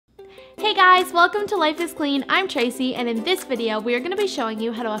Hey guys, welcome to Life is Clean. I'm Tracy, and in this video we are going to be showing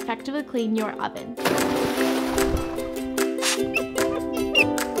you how to effectively clean your oven.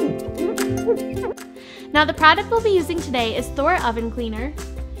 Now the product we'll be using today is Thor Oven Cleaner.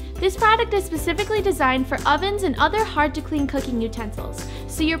 This product is specifically designed for ovens and other hard to clean cooking utensils,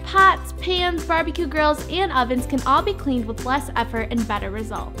 so your pots, pans, barbecue grills, and ovens can all be cleaned with less effort and better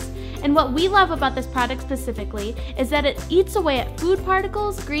results. And what we love about this product specifically is that it eats away at food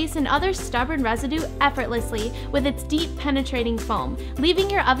particles, grease, and other stubborn residue effortlessly with its deep penetrating foam, leaving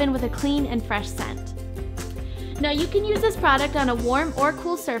your oven with a clean and fresh scent. Now you can use this product on a warm or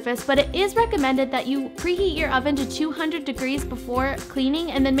cool surface, but it is recommended that you preheat your oven to 200 degrees before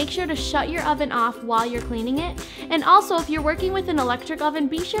cleaning, and then make sure to shut your oven off while you're cleaning it. And also, if you're working with an electric oven,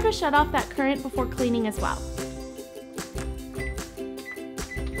 be sure to shut off that current before cleaning as well.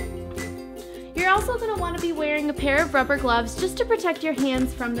 You're also going to want to be wearing a pair of rubber gloves just to protect your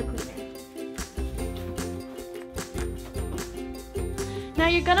hands from the cleaner. Now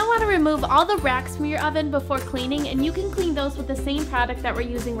you're going to want to remove all the racks from your oven before cleaning, and you can clean those with the same product that we're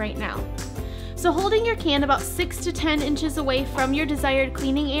using right now. So holding your can about 6 to 10 inches away from your desired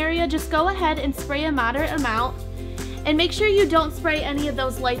cleaning area, just go ahead and spray a moderate amount, and make sure you don't spray any of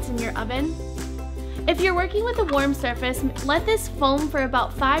those lights in your oven. If you're working with a warm surface, let this foam for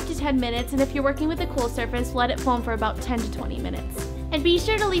about 5 to 10 minutes, and if you're working with a cool surface, let it foam for about 10 to 20 minutes. And be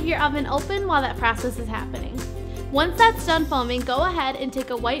sure to leave your oven open while that process is happening. Once that's done foaming, go ahead and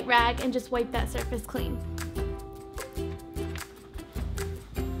take a white rag and just wipe that surface clean.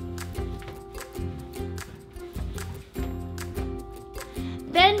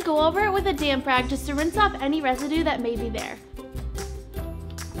 Then go over it with a damp rag just to rinse off any residue that may be there.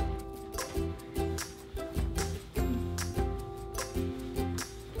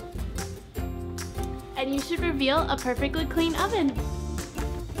 And you should reveal a perfectly clean oven.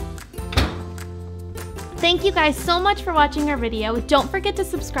 Thank you guys so much for watching our video. Don't forget to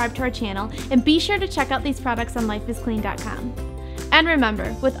subscribe to our channel, and be sure to check out these products on lifeisclean.com. And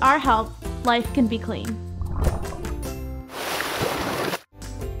remember, with our help, life can be clean.